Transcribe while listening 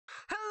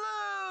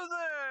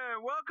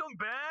welcome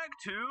back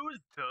to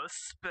The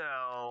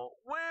Spell,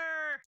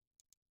 where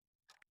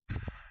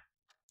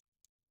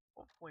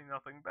hopefully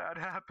nothing bad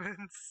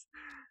happens.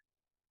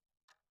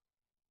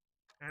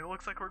 And it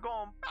looks like we're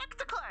going back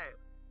to Clay.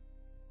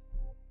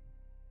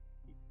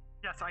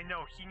 Yes, I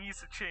know, he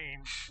needs to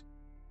change.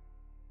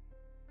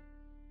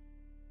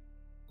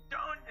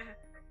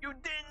 You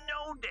didn't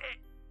know that?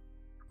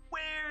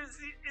 Where is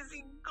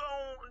he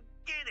going,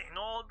 getting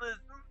all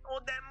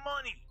that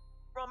money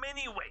from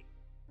anyway?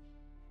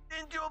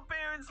 Didn't your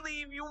parents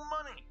leave you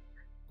money?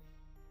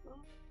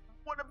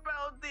 What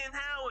about the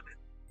inheritance?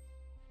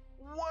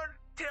 What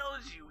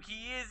tells you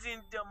he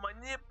isn't a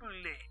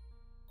manipulator?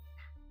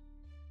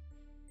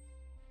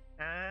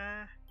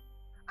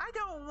 I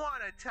don't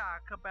want to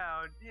talk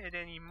about it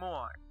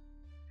anymore.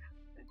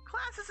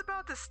 Class is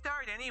about to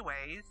start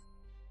anyways.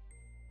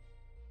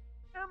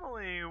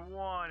 Emily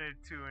wanted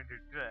to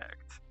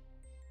interject,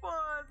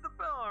 but the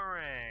bell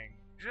rang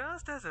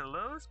just as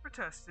Eloise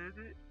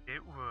protested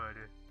it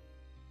would.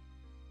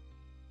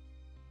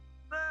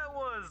 That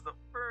was the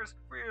first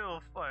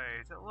real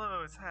fight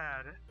Eloise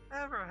had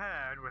ever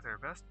had with her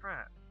best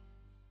friend.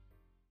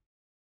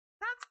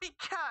 That's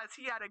because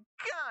he had a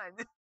gun!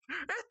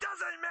 It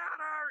doesn't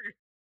matter!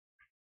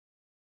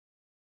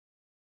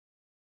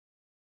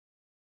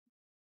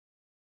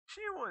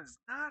 She was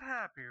not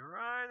happy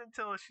right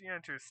until she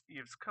entered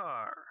Steve's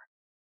car.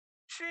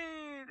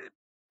 She'd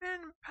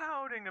been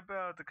pouting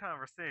about the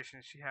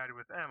conversation she had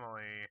with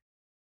Emily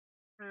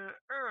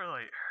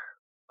earlier.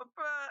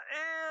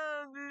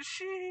 And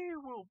she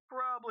will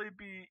probably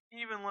be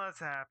even less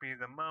happy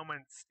the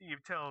moment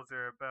Steve tells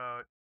her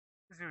about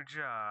his new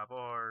job,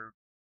 or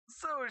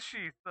so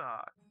she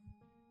thought.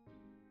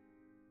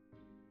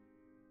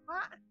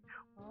 What?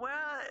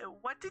 Well,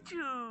 what did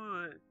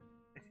you...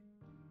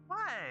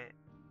 What?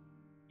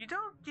 You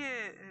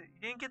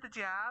didn't get the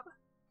job?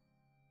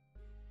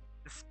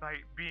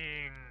 Despite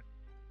being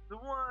the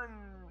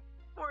one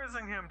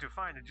forcing him to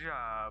find a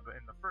job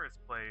in the first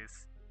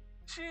place,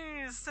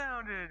 she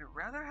sounded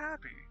rather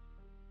happy.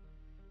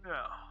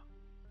 No,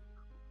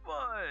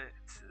 but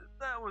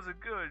that was a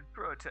good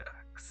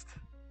pretext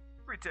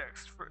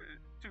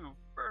to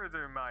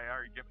further my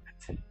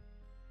argument.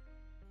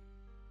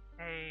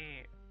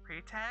 A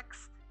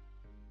pretext?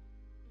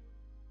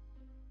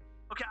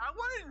 Okay, I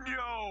want to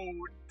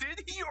know,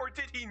 did he or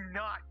did he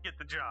not get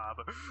the job?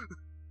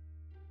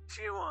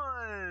 She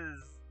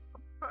was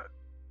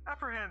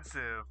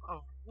apprehensive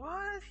of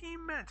what he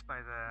meant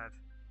by that.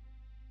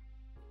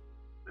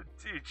 The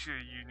teacher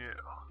you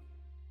knew.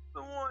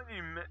 The one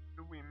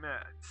we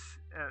met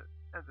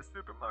at the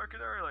supermarket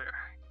earlier.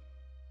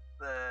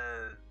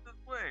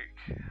 Wait,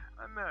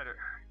 I met her.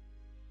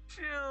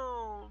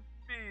 She'll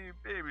be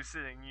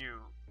babysitting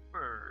you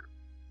for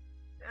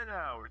an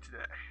hour today.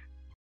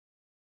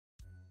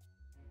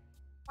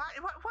 What?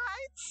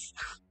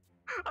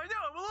 I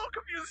know, I'm a little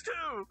confused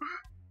too!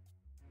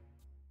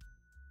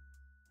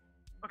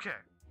 Okay.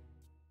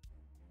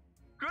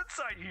 Good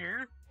side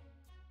here.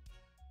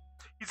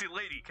 He's a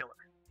lady killer.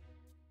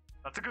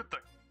 That's a good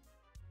thing.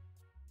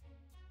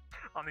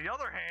 On the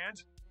other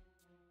hand,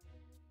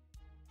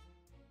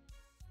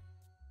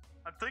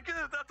 I'm thinking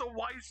if that's a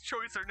wise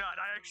choice or not.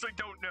 I actually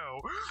don't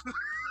know.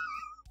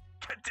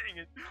 God dang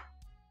it.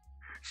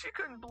 She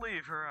couldn't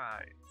believe her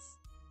eyes.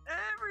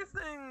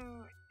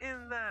 Everything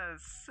in that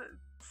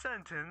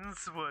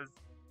sentence was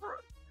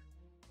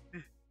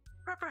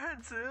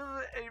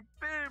reprehensive. A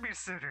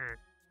babysitter.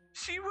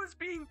 She was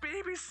being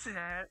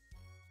babysitting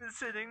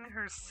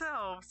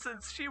herself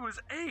since she was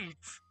 8.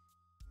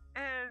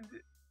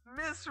 And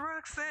Miss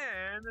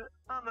Roxanne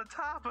on the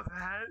top of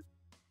that.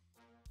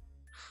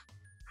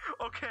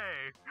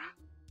 Okay.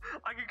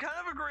 I can kind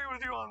of agree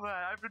with you on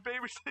that. I've been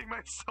babysitting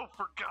myself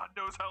for God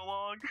knows how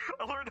long.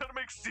 I learned how to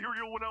make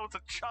cereal when I was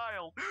a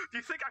child. Do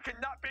you think I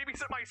cannot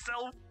babysit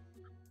myself?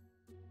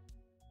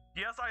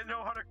 Yes, I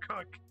know how to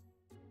cook.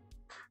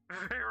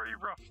 Very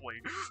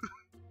roughly.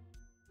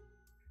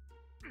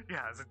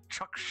 Yeah, is it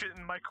chuck shit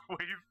in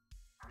microwave?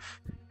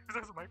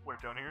 There's a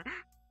microwave down here.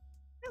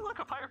 Hey, look,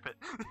 a fire pit.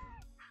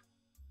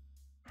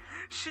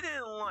 She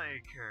didn't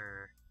like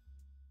her.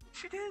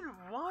 She didn't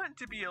want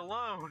to be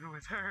alone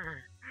with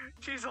her.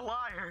 She's a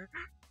liar.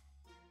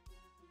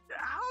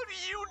 How do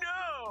you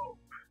know?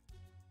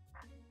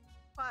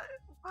 But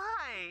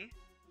why?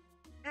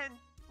 And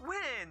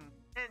when?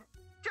 And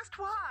just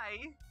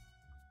why?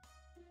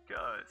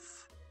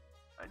 Because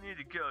I need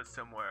to go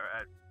somewhere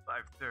at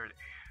 5:30.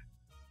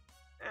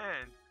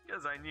 And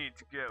because I need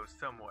to go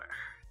somewhere.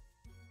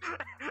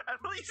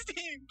 At least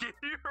he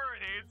gave her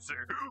an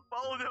answer,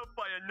 followed up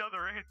by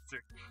another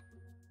answer.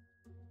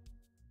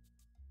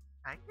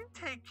 I can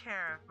take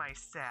care of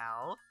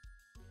myself.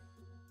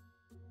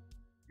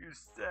 You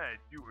said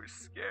you were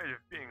scared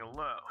of being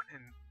alone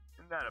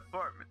in that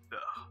apartment,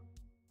 though.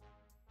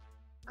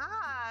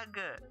 Ah,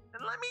 good.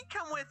 Then let me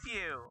come with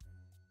you.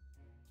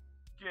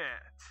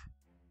 Can't.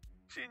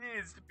 She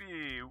needs to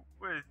be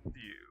with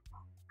you,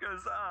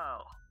 because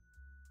I'll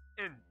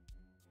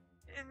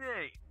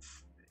innate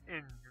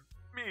in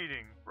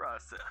meeting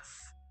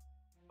process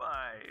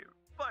by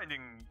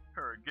finding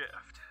her a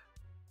gift.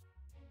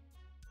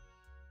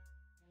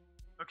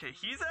 Okay,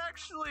 he's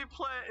actually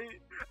planning.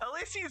 At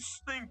least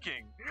he's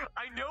thinking.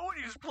 I know what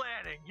he's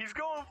planning. He's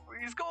going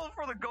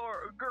for the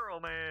girl,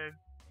 man.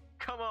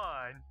 Come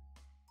on.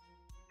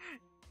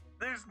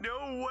 There's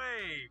no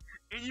way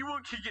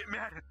anyone can get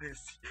mad at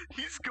this.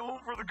 He's going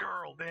for the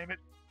girl, damn it.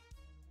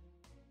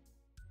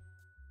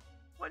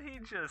 What he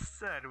just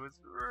said was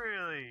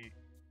really,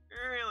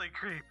 really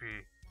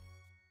creepy.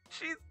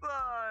 She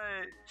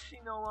thought she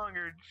no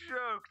longer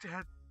joked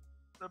at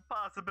the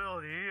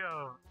possibility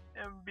of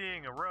him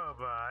being a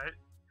robot.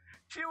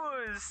 She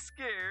was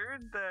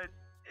scared that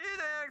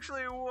it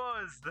actually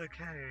was the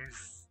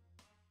case.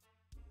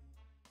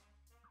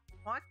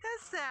 What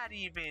does that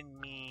even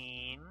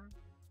mean?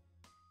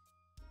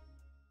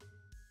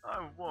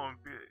 I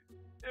won't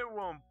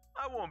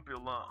be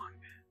long.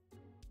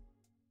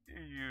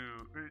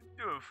 You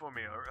do it for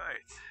me,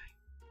 alright?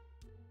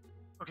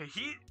 Okay,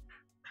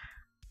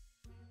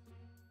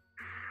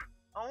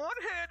 on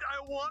one hand, I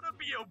want to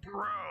be a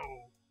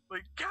bro.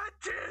 Like, god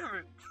damn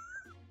it.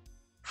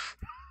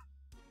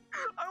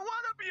 I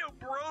want to be a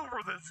bro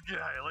for this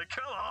guy. Like,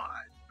 come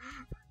on.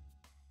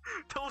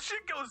 Till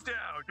shit goes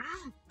down,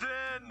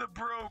 then the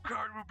bro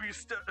card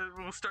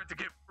will start to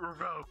get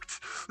revoked.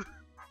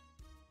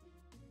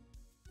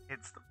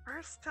 It's the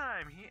first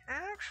time he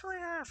actually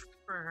asked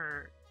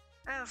her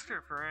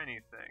for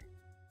anything.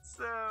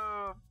 So,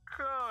 of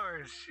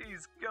course,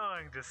 she's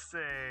going to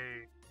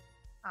say,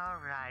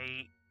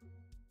 alright.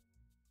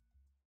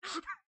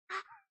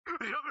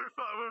 The other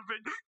thought would have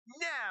been,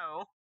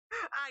 no,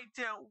 I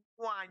don't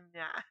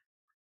wanna.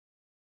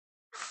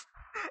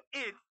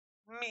 It's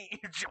me.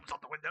 He jumps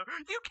out the window.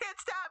 You can't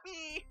stop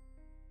me!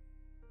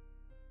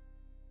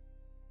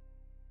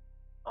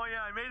 Oh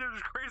yeah, I made him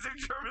a crazy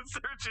German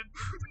surgeon.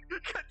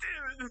 God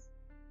damn it.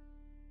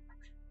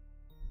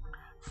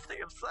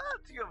 Steve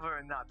said you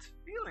were not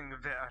feeling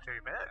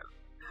very well,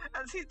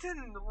 and he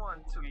didn't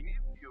want to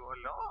leave you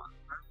alone.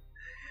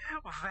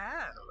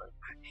 Well,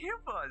 he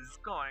was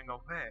going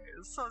away,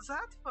 so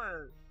that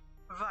was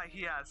why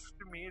he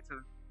asked me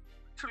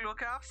to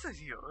look after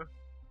you.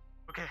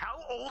 Okay,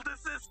 how old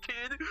is this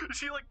kid? Is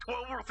she like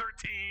 12 or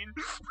 13?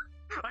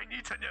 I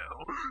need to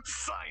know.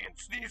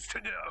 Science needs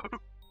to know.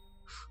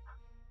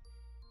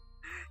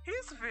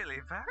 He's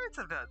really worried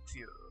about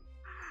you.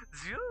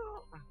 You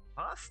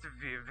must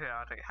be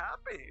very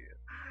happy.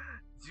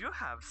 You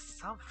have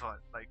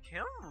someone like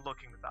him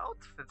looking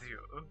out for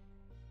you.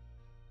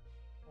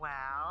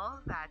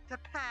 Well, that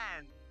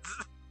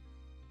depends.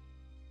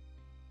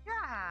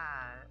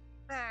 Yeah,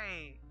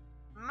 very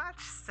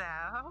much so.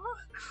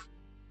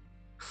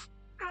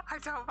 I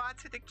don't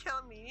want you to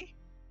kill me.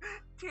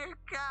 Dear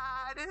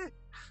God.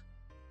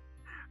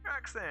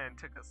 Roxanne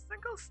took a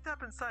single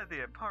step inside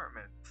the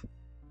apartment,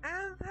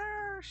 and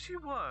there she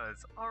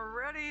was,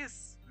 already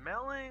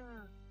smelling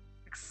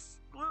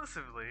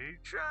exclusively,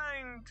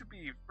 trying to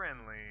be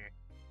friendly.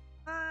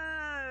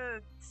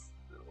 That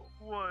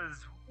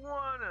was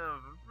one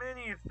of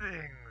many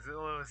things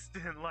Lois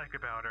didn't like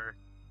about her.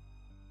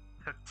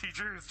 The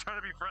teacher is trying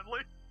to be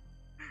friendly?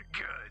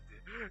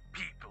 Good.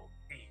 People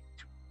need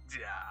to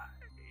die.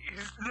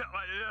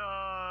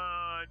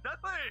 No,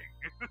 nothing!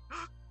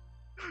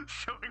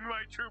 Showing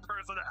my true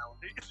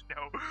personality.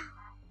 No.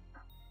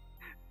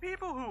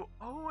 People who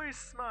always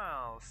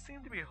smile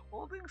seem to be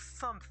holding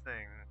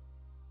something.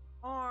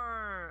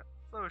 Or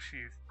so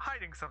she's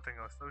hiding something,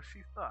 or so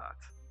she thought.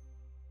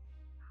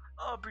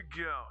 I'll be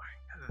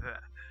going,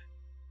 then.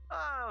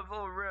 I've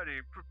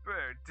already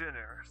prepared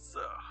dinner,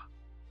 so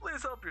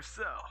please help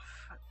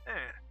yourself.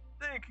 And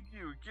thank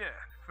you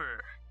again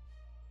for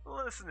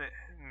listening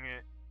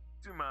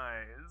to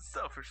my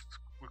selfish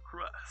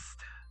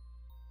request.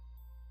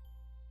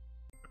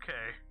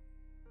 Okay.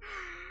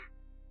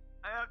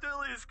 I have to at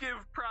least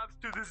give props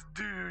to this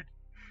dude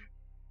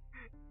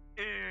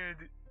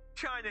and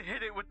trying to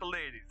hit it with the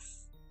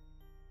ladies.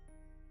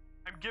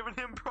 I'm giving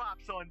him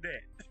props on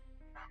that.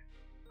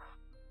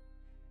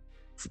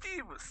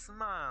 Steve was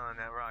smiling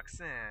at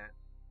Roxanne,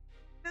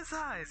 his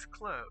eyes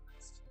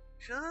closed,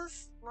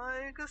 just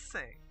like a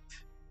saint.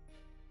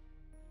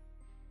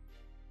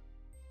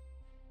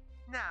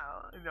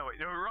 Now, no wait,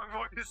 no, wrong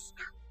voice.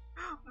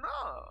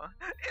 No,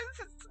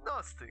 it's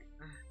nothing.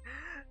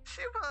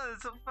 She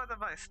was one of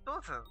my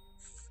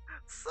students,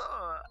 so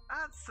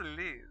at the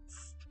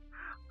least,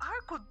 I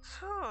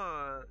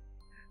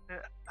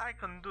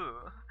can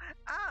do,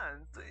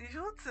 and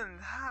you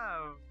didn't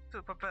have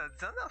to prepare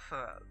dinner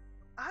for us.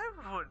 I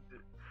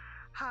would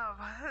have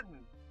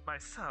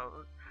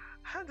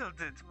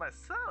handled it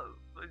myself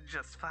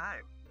just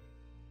fine.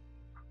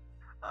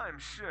 I'm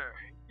sure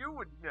you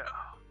would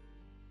know.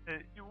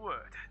 You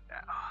would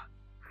now.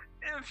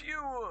 If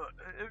you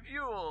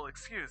will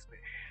excuse me.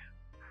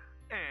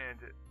 And,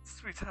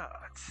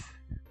 sweetheart.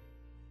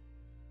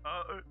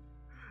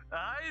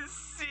 I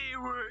see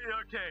where,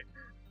 okay.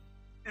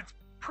 It's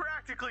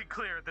practically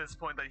clear at this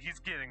point that he's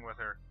getting with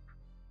her.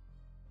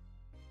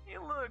 He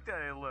looked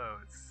at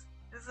Eloise,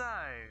 his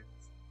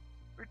eyes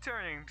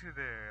returning to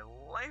their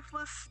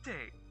lifeless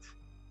state.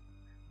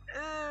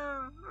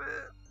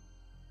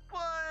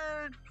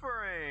 But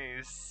for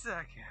a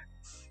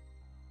second,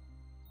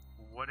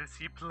 what is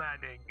he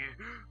planning?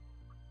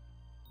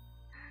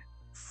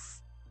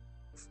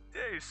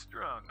 Stay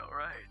strong,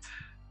 alright?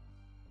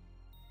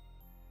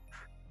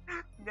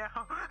 No,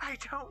 I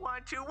don't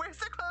want to. Where's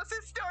the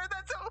closest door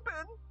that's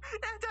open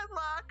and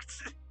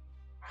unlocked?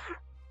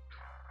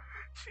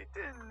 She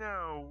didn't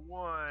know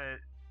what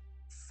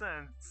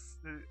since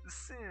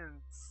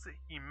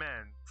he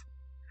meant.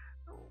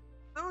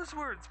 Those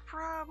words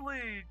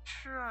probably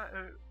try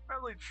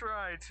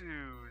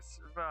to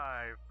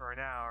survive for an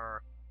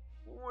hour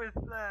with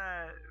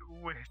that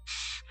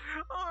witch,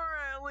 or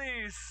at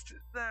least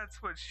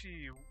that's what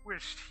she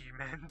wished he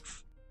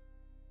meant.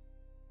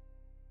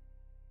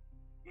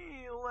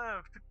 He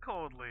left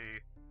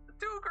coldly. The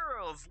two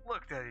girls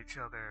looked at each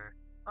other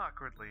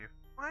awkwardly.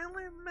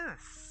 Finally,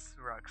 Miss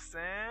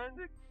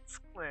Roxanne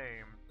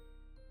exclaimed,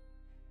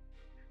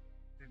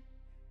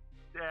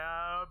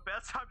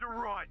 best time to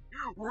run!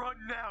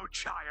 Run now,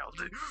 child!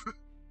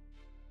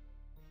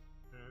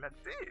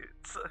 Let's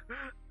eat.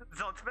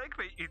 Don't make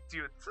me eat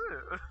you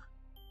too.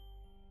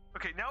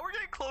 Okay, now we're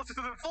getting closer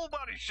to the full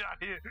body shot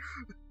here.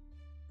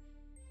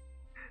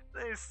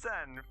 They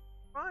sat in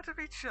front of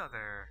each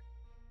other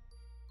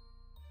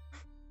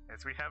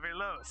as we have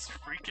Elos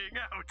freaking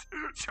out,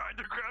 trying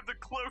to grab the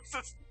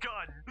closest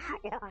gun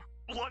or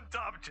blunt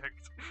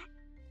object.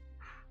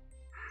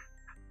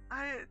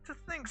 To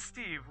think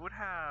Steve would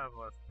have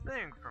a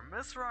thing for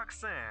Miss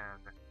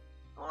Roxanne.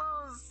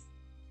 Elos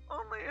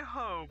only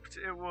hoped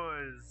it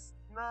was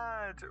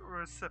not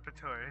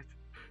reciprocated.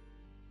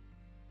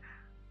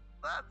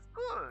 That's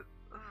good.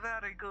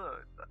 Very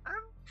good.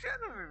 I'm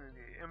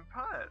genuinely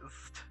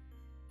impressed.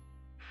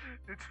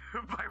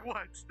 By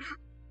what?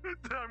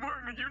 That I'm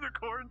wearing a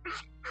unicorn?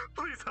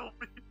 Please help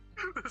me.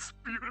 This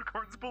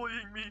unicorn's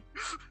bullying me.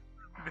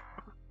 No.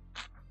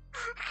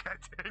 God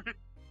dang it.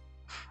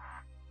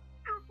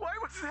 Why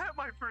was that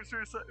my first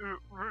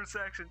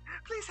reaction?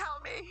 Please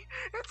help me!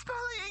 It's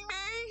bullying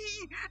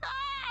me!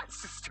 Ah! It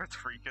just starts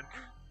freaking.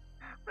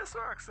 Miss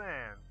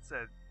Roxanne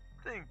said,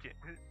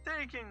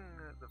 taking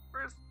the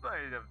first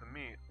bite of the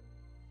meat,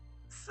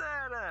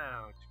 sat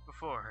out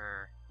before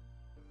her.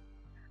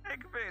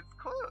 Egg-based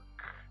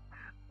cook.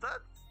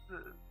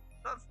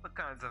 That's the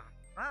kinds of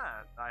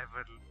man I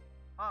would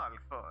all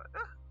for.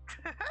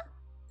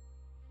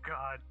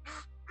 God.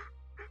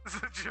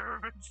 The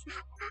Germans.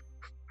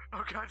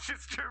 Oh god,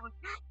 she's German.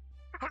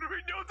 How do we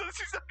know that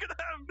she's not gonna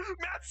have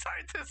mad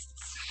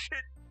scientists?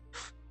 Shit.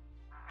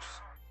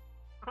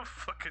 Oh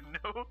fucking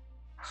no.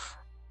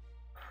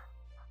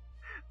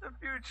 The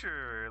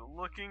future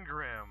looking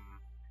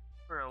grim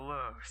for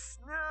Elos.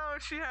 Now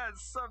she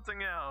has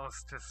something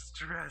else to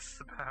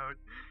stress about.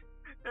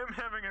 Him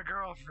having a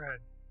girlfriend.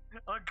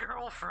 A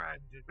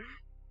girlfriend.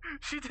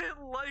 She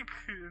didn't like,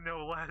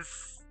 no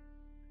less.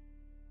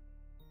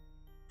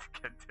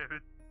 God damn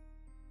it.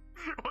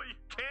 Well, you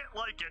can't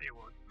like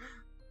anyone.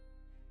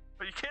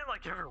 But you can't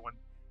like everyone.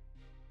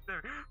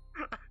 There.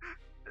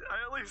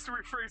 I at least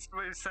rephrased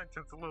my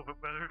sentence a little bit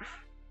better.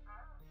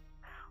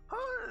 Who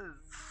is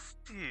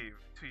Steve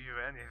to you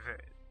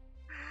anyway?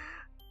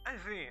 I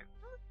mean,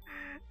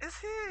 is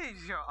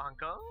he your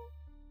uncle?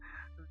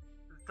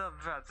 The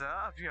brother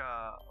of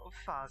your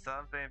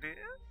father, baby?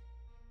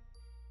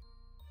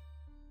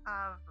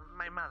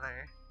 My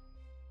mother.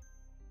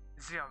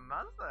 Your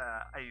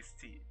mother, I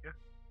see.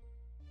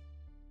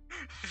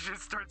 She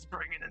just starts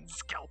bringing in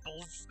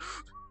scalpels.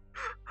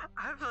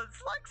 I would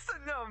like the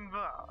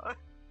number.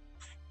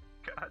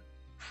 God.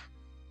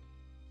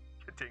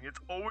 Dang, it's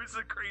always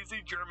a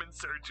crazy German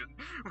surgeon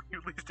when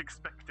you least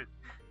expect it.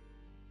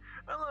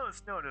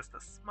 Elos noticed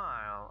a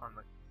smile on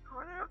the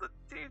corner of the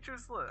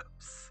teacher's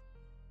lips.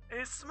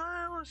 A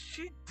smile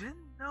she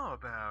didn't know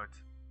about.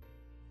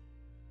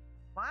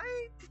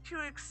 Why did you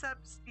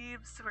accept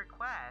Steve's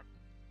request?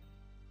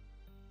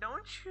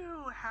 Don't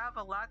you have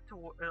a lot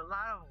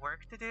of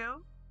work to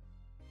do?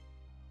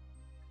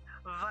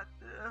 What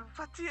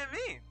do you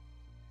mean?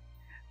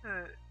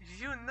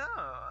 You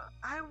know,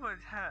 I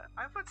would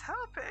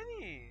help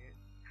any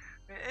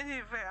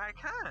way I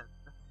can,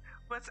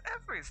 with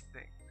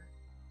everything.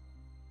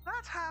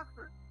 That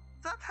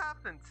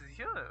happened to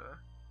you.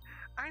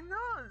 I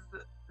know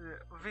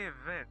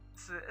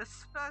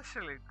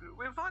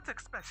we want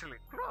especially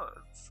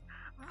clothes,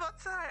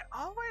 but I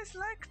always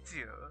liked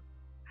you.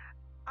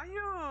 Are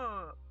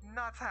you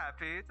not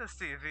happy to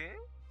see me?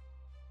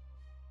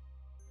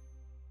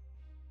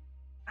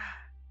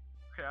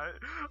 Okay,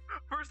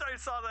 first I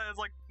saw that as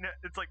like,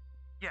 it's like,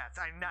 yes,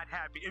 I'm not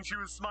happy, and she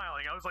was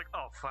smiling. I was like,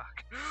 oh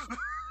fuck.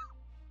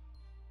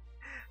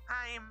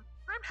 I'm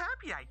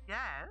happy, I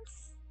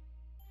guess.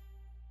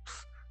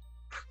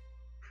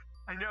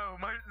 I know,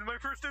 my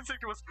first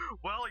instinct was,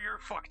 well, you're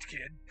fucked,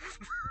 kid.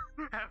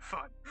 Have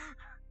fun.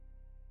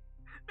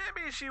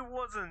 Maybe she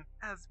wasn't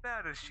as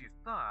bad as she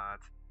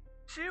thought.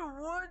 She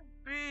would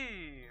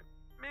be.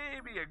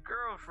 Maybe a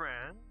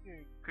girlfriend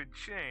could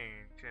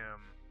change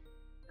him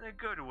in a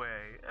good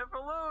way. If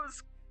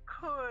Elos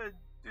could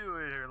do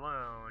it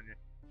alone,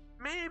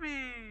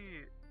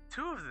 Maybe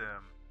 2 of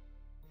them.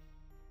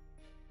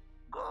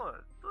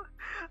 Good.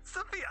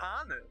 To be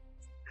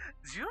honest,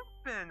 you've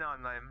been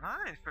on my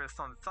mind for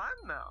some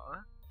time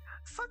now.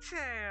 Such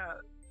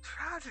a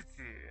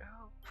tragedy.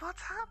 What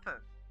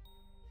happened?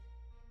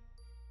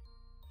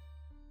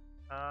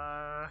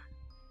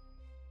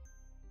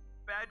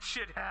 Bad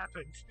shit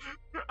happened.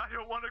 I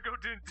don't want to go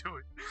into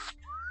it.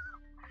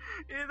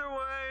 Either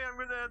way, I'm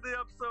gonna end the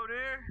episode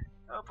here.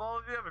 Hope all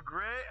of you have a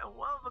great and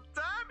wonderful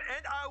time,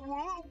 and I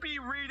will be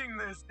reading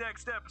this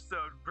next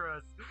episode,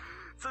 bros.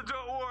 So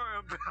don't worry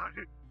about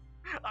it.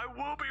 I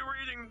will be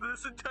reading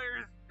this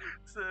entire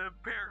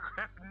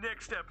paragraph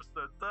next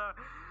episode. So,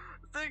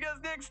 see you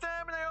guys next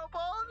time, and I hope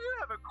all of you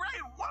have a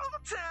great, wonderful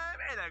time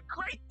and a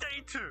great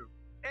day too.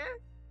 And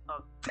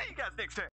I'll see you guys next time.